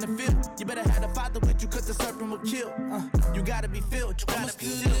much work in the field. You better have the Father with you, cause the serpent will kill. You gotta be filled, you gotta be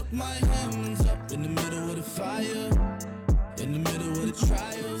filled. Lift my hands up in the middle of the fire, in the middle of the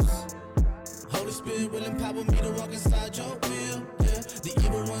trials. Holy Spirit will empower me to walk inside your will. Yeah, the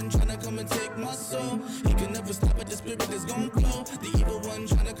evil one tryna come and take my soul. He can never stop it, the Spirit is gon' flow. The evil one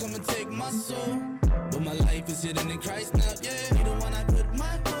tryna come and take my soul, but my life is hidden in Christ now. Yeah, He the one I put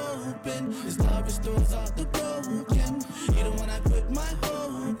my hope in. His love restores all the broken. He the one I put my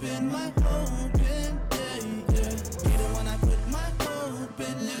hope in, my hope in. Yeah, yeah. He the one I put my hope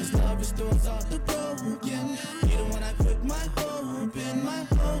in. His love restores all the broken. He the one I put my hope in, my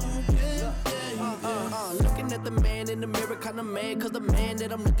hope in. Looking at the man in the mirror, kinda mad, cause the man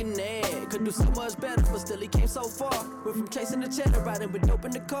that I'm looking at could do so much better, but still he came so far. Went from chasing the cheddar, riding with dope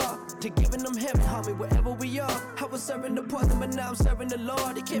in the car, to giving them heaven, homie, wherever we are. I was serving the poison, but now I'm serving the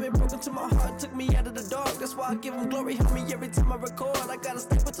Lord. He came and broke into my heart, took me out of the dark. That's why I give Him glory, homie, every time I record. I gotta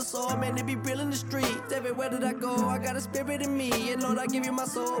stay with the sword, man, they be real in the streets. Everywhere that I go, I got a spirit in me. And Lord, I give You my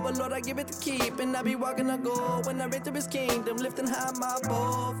soul, but Lord, I give it to keep. And I be walking on gold when I enter His kingdom, lifting high my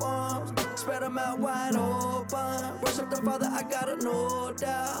both arms, spread them out wide open. Worship the Father, I gotta no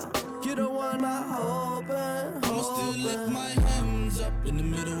doubt. You the one my hope in. I'ma still lift my hands up in the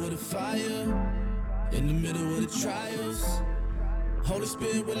middle of the fire, in the middle of the trials. Holy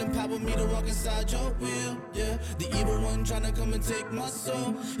Spirit will empower me to walk inside your will, yeah. The evil one tryna come and take my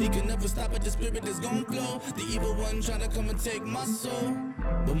soul. He can never stop at the spirit that's gon' flow. The evil one tryna come and take my soul.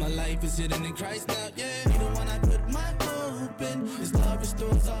 But my life is hidden in Christ now, yeah. He the one I put my hope in. His love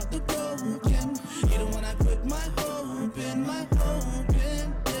restores all the broken. He the one I put my hope in, my hope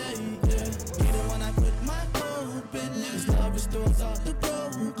in, yeah, yeah. He the one I put my hope in. His love restores all the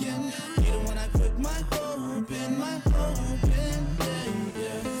broken. He the one I put my hope in, my hope in, yeah,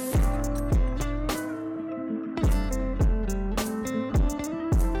 yeah.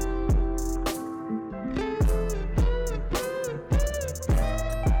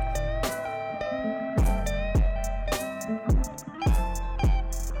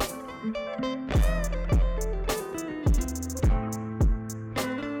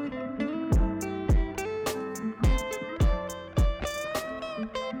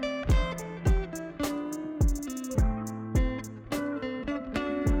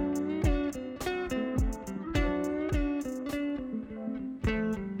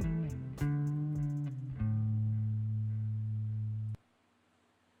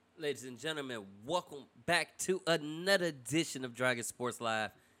 Ladies and gentlemen, welcome back to another edition of Dragon Sports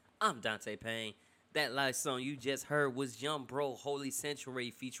Live. I'm Dante Payne. That live song you just heard was Young Bro Holy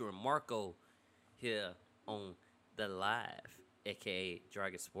Sanctuary featuring Marco here on The Live, aka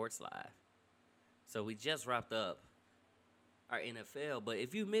Dragon Sports Live. So we just wrapped up our NFL, but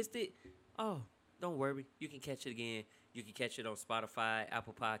if you missed it, oh, don't worry. You can catch it again. You can catch it on Spotify,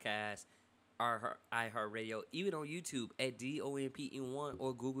 Apple Podcasts, iHeartRadio, even on YouTube at DONPN1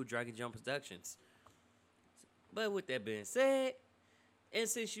 or Google Dragon Jump Productions. But with that being said, and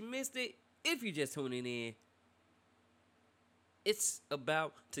since you missed it, if you're just tuning in, it's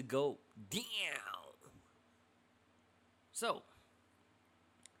about to go down. So,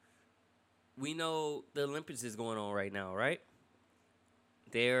 we know the Olympics is going on right now, right?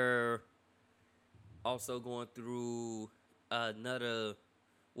 They're also going through another...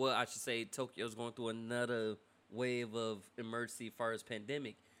 Well, I should say Tokyo's going through another wave of emergency as far as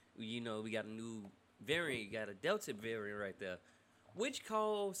pandemic. You know, we got a new variant. You got a Delta variant right there, which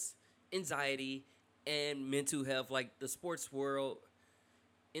causes anxiety and mental health. Like the sports world,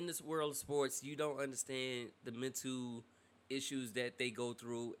 in this world of sports, you don't understand the mental issues that they go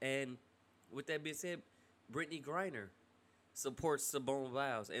through. And with that being said, Brittany Griner supports Simone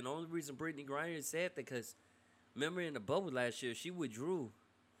Biles. And the only reason Brittany Griner said that because, remember in the bubble last year, she withdrew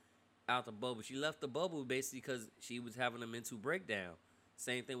out the bubble. She left the bubble basically because she was having a mental breakdown.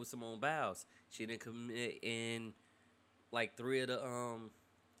 Same thing with Simone Biles. She didn't commit in like three of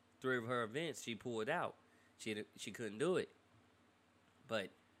her events. She pulled out. She couldn't do it.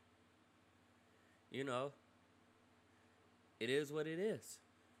 But you know, it is what it is.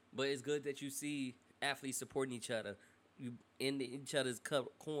 But it's good that you see athletes supporting each other, in each other's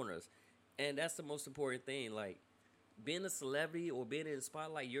corners, and that's the most important thing. Like, being a celebrity or being in the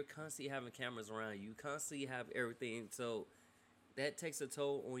spotlight, you're constantly having cameras around you. You constantly have everything. So that takes a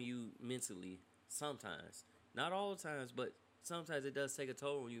toll on you mentally sometimes. Not all the times, but sometimes it does take a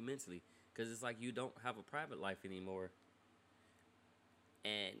toll on you mentally. Because it's like you don't have a private life anymore.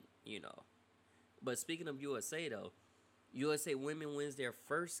 And, you know. But speaking of USA, though. USA women wins their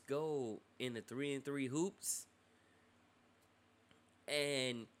first gold in the 3-on-3 hoops.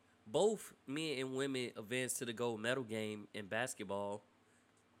 And both men and women advanced to the gold medal game in basketball,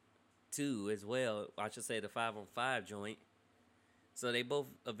 too, as well. I should say the 5-on-5 joint. So they both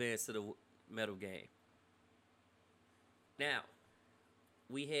advanced to the medal game. Now,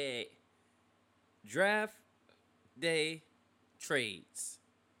 we had draft day trades.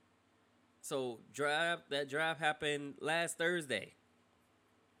 So that draft happened last Thursday.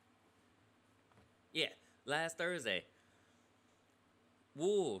 Yeah, last Thursday.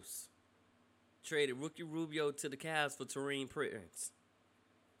 Wolves traded Rookie Rubio to the Cavs for Taurean Prince.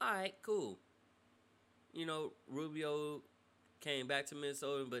 All right, cool. You know, Rubio came back to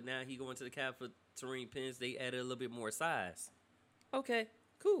Minnesota, but now he going to the Cavs for Taurean Prince. They added a little bit more size. Okay,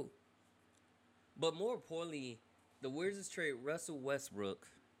 cool. But more importantly, the Wizards trade Russell Westbrook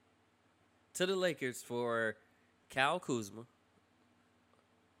to the Lakers for Kyle Kuzma,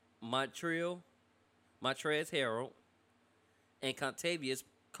 Montrezl Harrell, and Contavious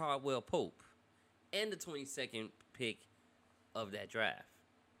Caldwell Pope, and the 22nd pick of that draft.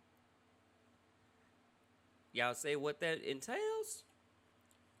 Y'all say what that entails?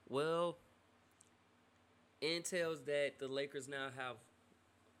 Well, it entails that the Lakers now have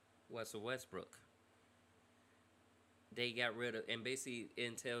Russell Westbrook. They got rid of, and basically it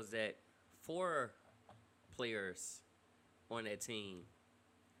entails that 4 players on that team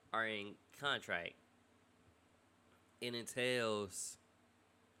are in contract. it entails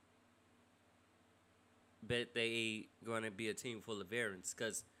that they going to be a team full of veterans.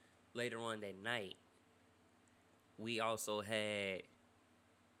 Because later on that night, we also had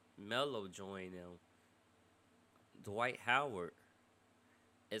Melo join them, Dwight Howard,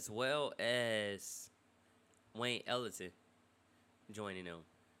 as well as Wayne Ellington joining them.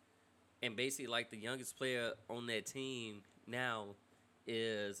 And basically, like, the youngest player on that team now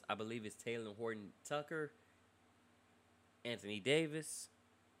is, I believe it's Taylor Horton Tucker, Anthony Davis.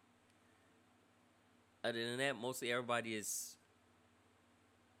 Other than that, mostly everybody is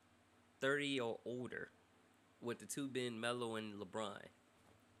 30 or older, with the two being Melo and LeBron.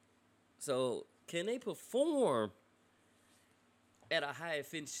 So, can they perform at a high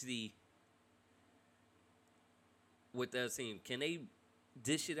efficiency with that team? Can they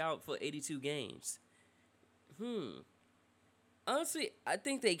dish it out for 82 games? Honestly, I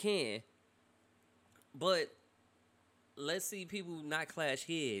think they can. But let's see people not clash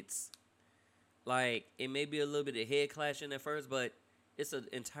heads. Like, it may be a little bit of head clashing at first, but it's an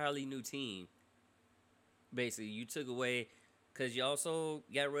entirely new team. Basically, you took away, because you also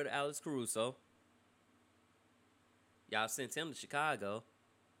got rid of Alex Caruso. Y'all sent him to Chicago.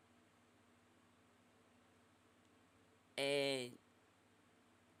 And,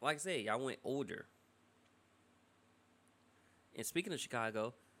 like I said, y'all went older. And speaking of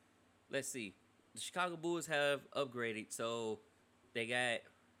Chicago, let's see. The Chicago Bulls have upgraded, so they got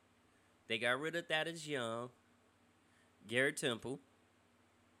rid of Thaddeus Young, Garrett Temple.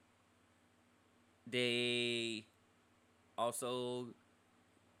 They also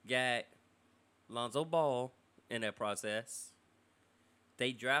got Lonzo Ball in that process.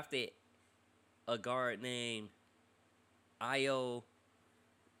 They drafted a guard named Ayo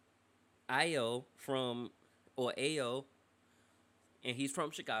from, or Ayo, and he's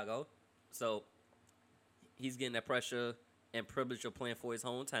from Chicago. So he's getting that pressure and privilege of playing for his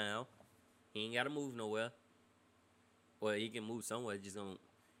hometown. He ain't got to move nowhere. Well, he can move somewhere,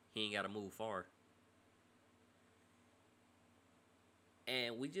 he ain't got to move far.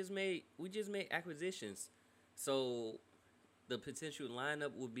 And we just made acquisitions. So the potential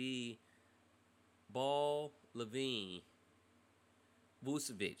lineup would be Ball, Levine,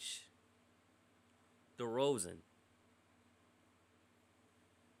 Vucevic, DeRozan,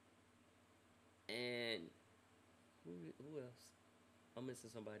 and who else? I'm missing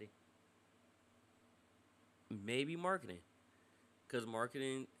somebody. Maybe marketing, because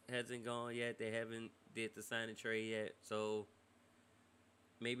marketing hasn't gone yet. They haven't did the sign and trade yet, so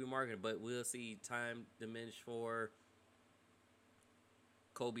maybe marketing. But we'll see time diminish for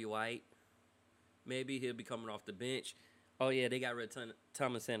Kobe White. Maybe he'll be coming off the bench. Oh yeah, they got rid of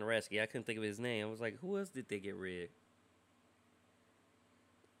Thomas Sandusky. I couldn't think of his name. I was like, who else did they get rid?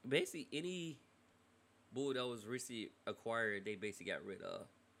 Basically, any Bull that was recently acquired, they basically got rid of.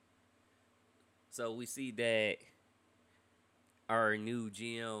 So we see that our new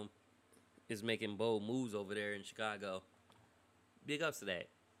GM is making bold moves over there in Chicago. Big ups to that.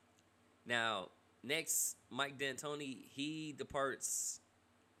 Now, next, Mike D'Antoni, he departs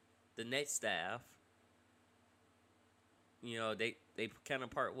the Nets staff. You know, they kind of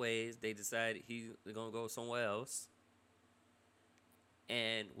part ways. They decide he's going to go somewhere else.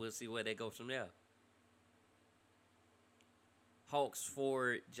 And we'll see where they go from there. Hawks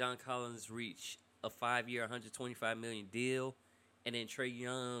forward John Collins reach a 5-year, $125 million deal. And then Trae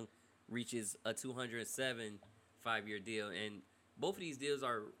Young reaches a $207 5-year deal. And both of these deals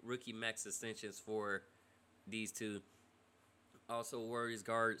are rookie max extensions for these two. Also, Warriors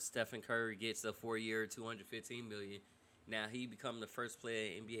guard Stephen Curry gets a 4-year, $215 million. Now, he become the first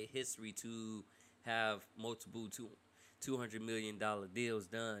player in NBA history to have multiple $200 million deals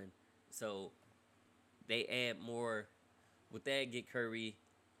done. So, they add more. With that, get Curry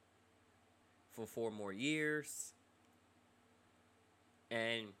for 4 more years.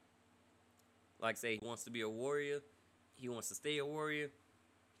 And, like I say, he wants to be a Warrior. He wants to stay a Warrior.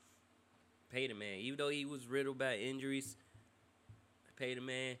 Pay the man. Even though he was riddled by injuries, pay the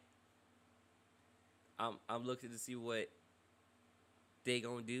man. I'm looking to see what they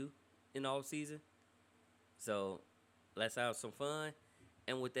gonna do in the offseason. So, let's have some fun.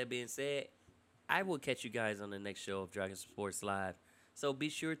 And with that being said, I will catch you guys on the next show of Dragon Sports Live. So be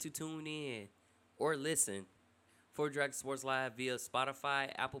sure to tune in or listen for Dragon Sports Live via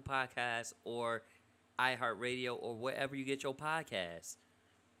Spotify, Apple Podcasts, or iHeartRadio, or wherever you get your podcasts.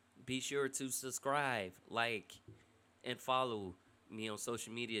 Be sure to subscribe, like, and follow me on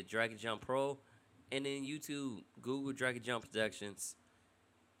social media, Dragon Jump Pro, and then YouTube, Google Dragon Jump Productions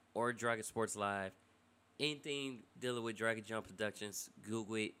or Dragon Sports Live. Anything dealing with Dragon Jump Productions,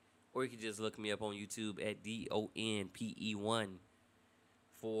 Google it or you can just look me up on YouTube at DONPE1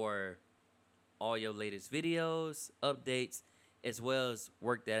 for all your latest videos, updates, as well as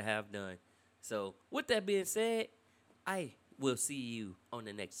work that I have done. So, with that being said, I will see you on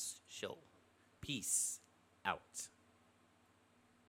the next show. Peace out.